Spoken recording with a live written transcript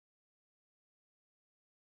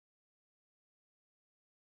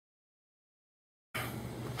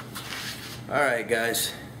Alright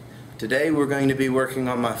guys, today we're going to be working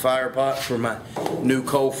on my fire pot for my new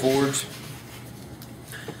coal forge.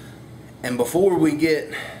 And before we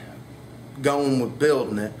get going with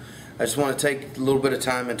building it, I just want to take a little bit of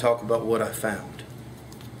time and talk about what I found.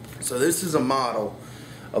 So this is a model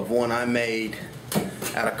of one I made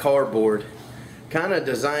out of cardboard, kind of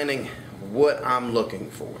designing what I'm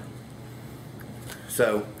looking for.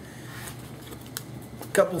 So, a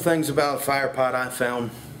couple things about a fire pot I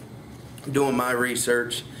found doing my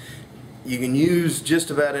research. You can use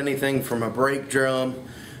just about anything from a brake drum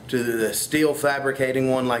to the steel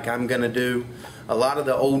fabricating one like I'm gonna do. A lot of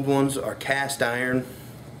the old ones are cast iron.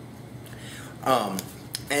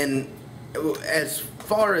 And as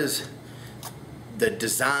far as the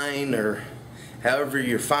design or however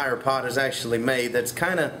your fire pot is actually made, that's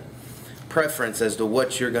kind of preference as to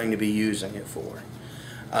what you're going to be using it for.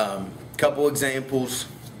 Couple examples: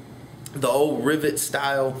 the old rivet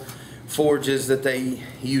style forges that they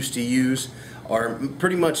used to use are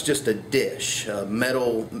pretty much just a dish, a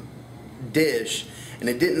metal dish, and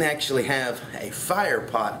it didn't actually have a fire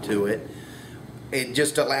pot to it. It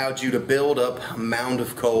just allowed you to build up a mound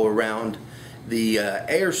of coal around the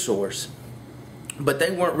air source, but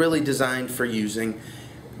they weren't really designed for using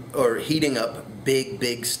or heating up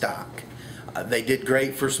big stock. They did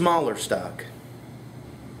great for smaller stock.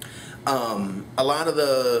 A lot of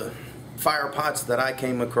the fire pots that I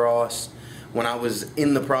came across when I was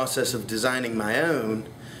in the process of designing my own,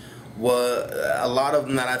 a lot of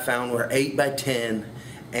them that I found were 8 by 10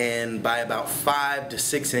 and by about 5 to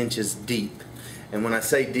 6 inches deep. And when I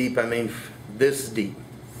say deep, I mean this deep.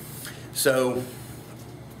 So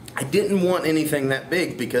I didn't want anything that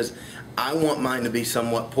big because I want mine to be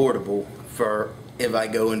somewhat portable for if I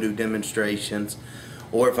go and do demonstrations,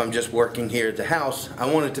 or if I'm just working here at the house.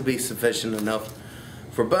 I want it to be sufficient enough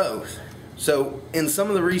for both. So in some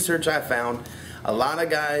of the research I found, a lot of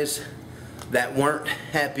guys that weren't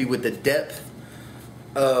happy with the depth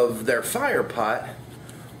of their fire pot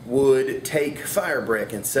would take fire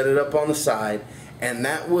brick and set it up on the side, and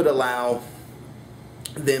that would allow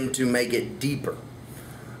them to make it deeper,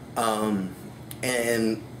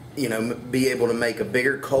 and you know, be able to make a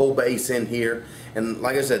bigger coal base in here. And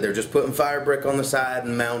like I said, they're just putting fire brick on the side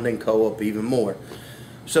and mounting coal up even more.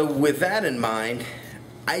 So with that in mind,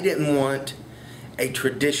 I didn't want a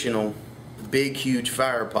traditional big huge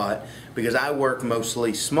fire pot because I work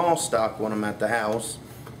mostly small stock when I'm at the house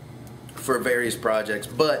for various projects,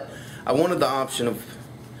 but I wanted the option of,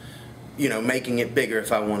 you know, making it bigger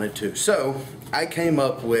if I wanted to. So I came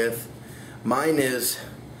up with, mine is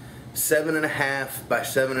 7.5 by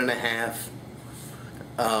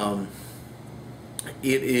 7.5.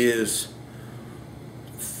 It is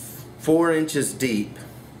 4 inches deep,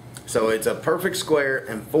 so it's a perfect square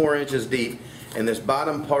and 4 inches deep. And this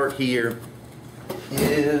bottom part here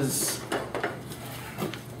is,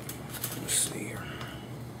 let's see here,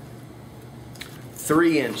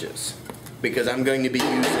 3 inches, because I'm going to be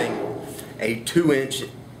using a 2-inch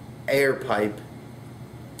air pipe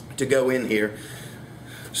to go in here.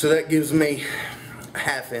 So that gives me a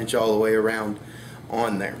 1/2 inch all the way around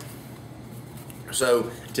on there.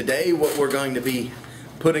 So today what we're going to be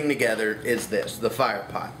putting together is this, the fire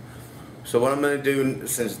pot. So what I'm going to do,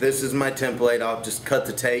 since this is my template, I'll just cut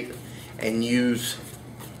the tape and use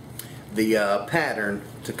the pattern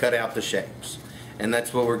to cut out the shapes. And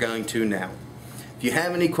that's what we're going to now. If you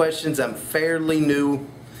have any questions, I'm fairly new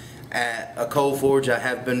at a coal forge. I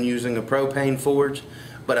have been using a propane forge,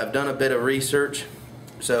 but I've done a bit of research,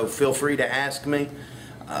 so feel free to ask me.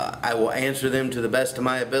 I will answer them to the best of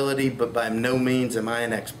my ability, but by no means am I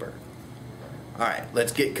an expert. Alright,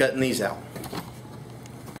 let's get cutting these out.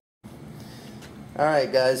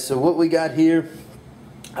 Alright guys, so what we got here,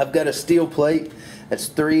 I've got a steel plate that's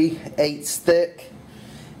 3/8 thick.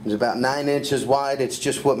 It's about 9 inches wide. It's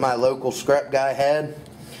just what my local scrap guy had.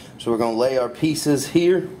 So we're going to lay our pieces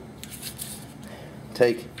here,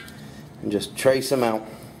 take and just trace them out.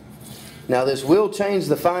 Now this will change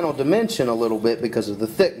the final dimension a little bit because of the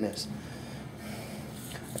thickness.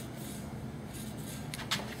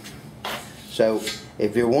 So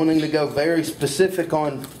if you're wanting to go very specific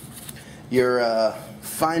on your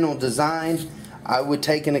final design, I would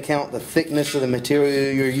take into account the thickness of the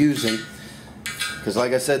material you're using, because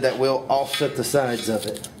like I said, that will offset the sides of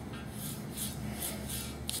it.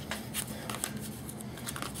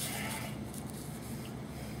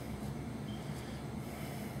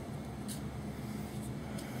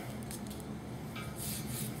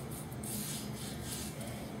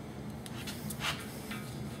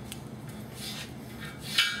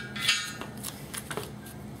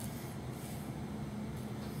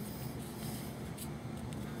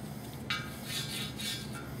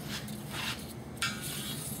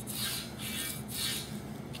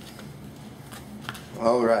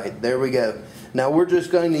 Alright, there we go. Now we're just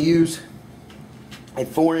going to use a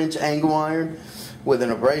 4-inch angle iron with an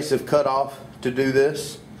abrasive cutoff to do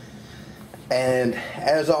this. And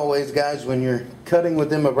as always, guys, when you're cutting with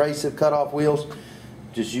them abrasive cutoff wheels,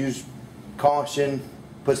 just use caution,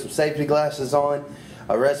 put some safety glasses on,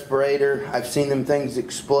 a respirator. I've seen them things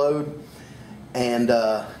explode, and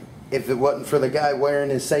if it wasn't for the guy wearing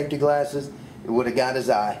his safety glasses, it would have got his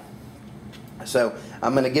eye. So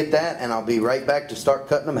I'm going to get that, and I'll be right back to start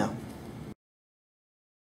cutting them out.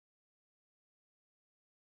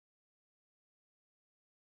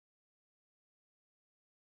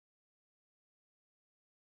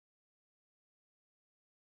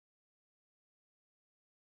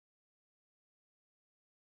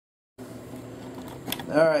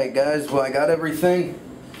 Alright guys, well, I got everything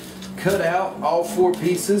cut out, all 4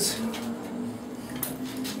 pieces,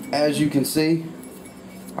 as you can see,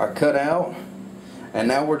 are cut out, and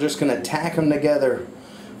now we're just going to tack them together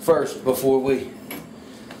first before we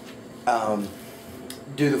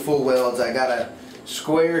do the full welds. I got a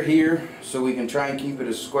square here so we can try and keep it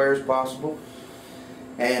as square as possible,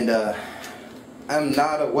 and I'm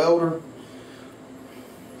not a welder,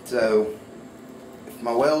 so if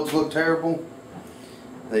my welds look terrible,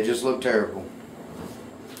 they just look terrible.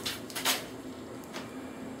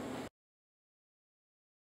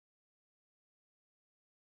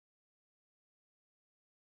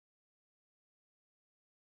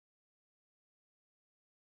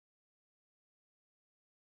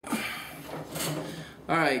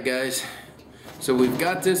 Alright guys, so we've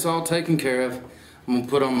got this all taken care of. I'm going to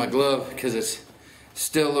put on my glove because it's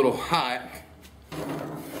still a little hot.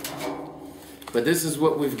 But this is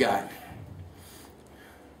what we've got.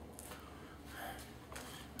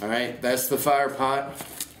 Alright, that's the fire pot.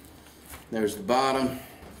 There's the bottom.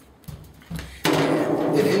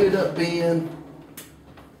 It ended up being,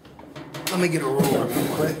 let me get a ruler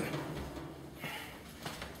real quick.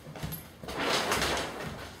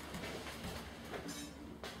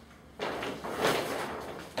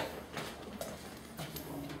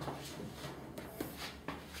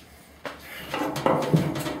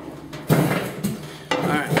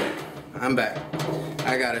 Alright, I'm back.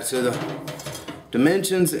 I got it. So the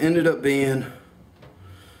dimensions ended up being,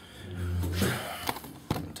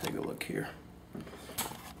 take a look here.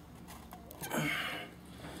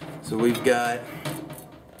 So we've got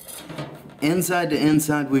inside to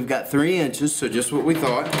inside, we've got 3 inches, so just what we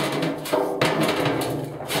thought.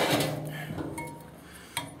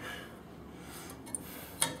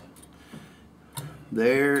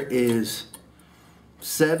 There is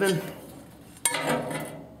 7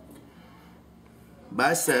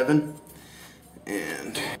 by 7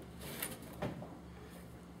 and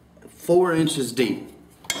 4 inches deep.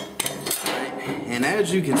 Right. And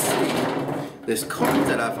as you can see, this cart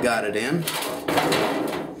that I've got it in,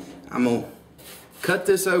 I'm going to cut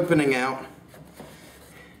this opening out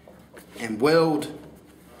and weld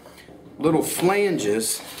little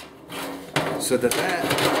flanges so that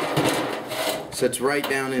that sits right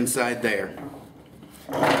down inside there.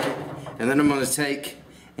 And then I'm going to take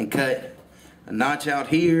and cut a notch out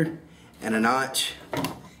here and a notch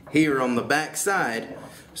here on the back side,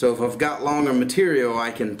 so if I've got longer material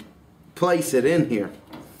I can place it in here.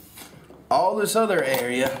 All this other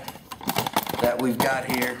area that we've got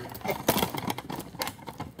here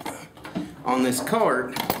on this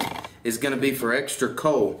cart is going to be for extra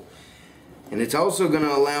coal, and it's also going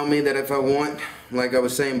to allow me that if I want, like I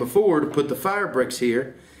was saying before, to put the fire bricks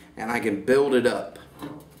here and I can build it up.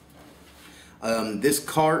 This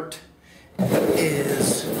cart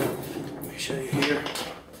is, let me show you here,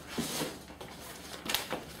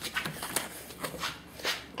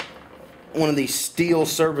 one of these steel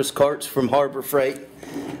service carts from Harbor Freight.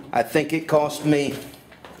 I think it cost me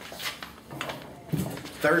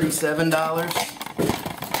 $37.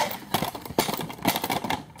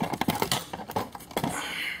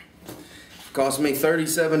 Cost me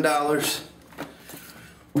 $37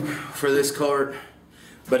 for this cart,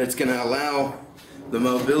 but it's going to allow the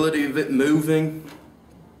mobility of it moving.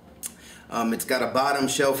 It's got a bottom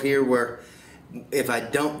shelf here where if I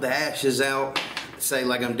dump the ashes out, say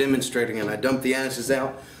like I'm demonstrating, and I dump the ashes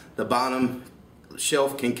out, the bottom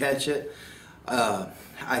shelf can catch it. I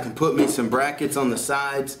can put me some brackets on the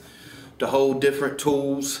sides to hold different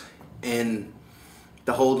tools and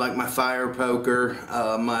to hold like my fire poker,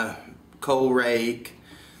 my coal rake,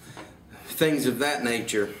 things of that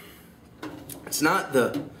nature. It's not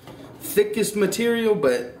the thickest material,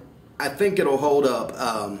 but I think it'll hold up.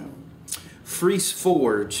 Freeze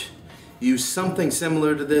Forge used something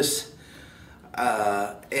similar to this,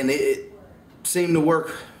 and it seemed to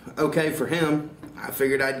work okay for him. I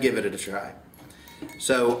figured I'd give it a try.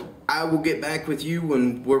 So I will get back with you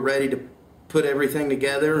when we're ready to put everything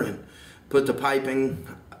together and put the piping.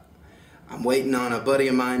 I'm waiting on a buddy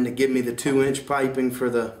of mine to give me the 2-inch piping for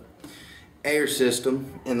the air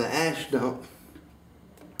system and the ash dump,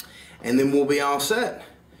 and then we'll be all set.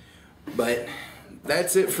 But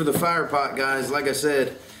that's it for the fire pot, guys. Like I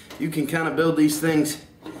said, you can kind of build these things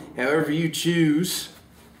however you choose.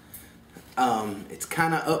 It's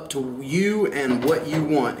kind of up to you and what you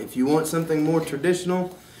want. If you want something more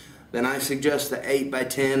traditional, then I suggest the 8 by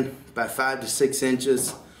 10 by 5 to 6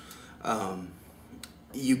 inches.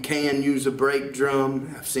 You can use a brake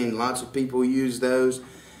drum. I've seen lots of people use those.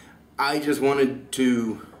 I just wanted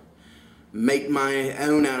to make my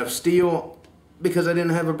own out of steel because I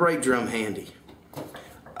didn't have a brake drum handy.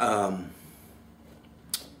 So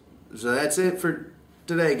that's it for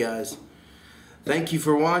today, guys. Thank you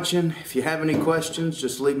for watching. If you have any questions,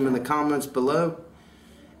 just leave them in the comments below.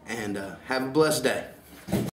 And have a blessed day.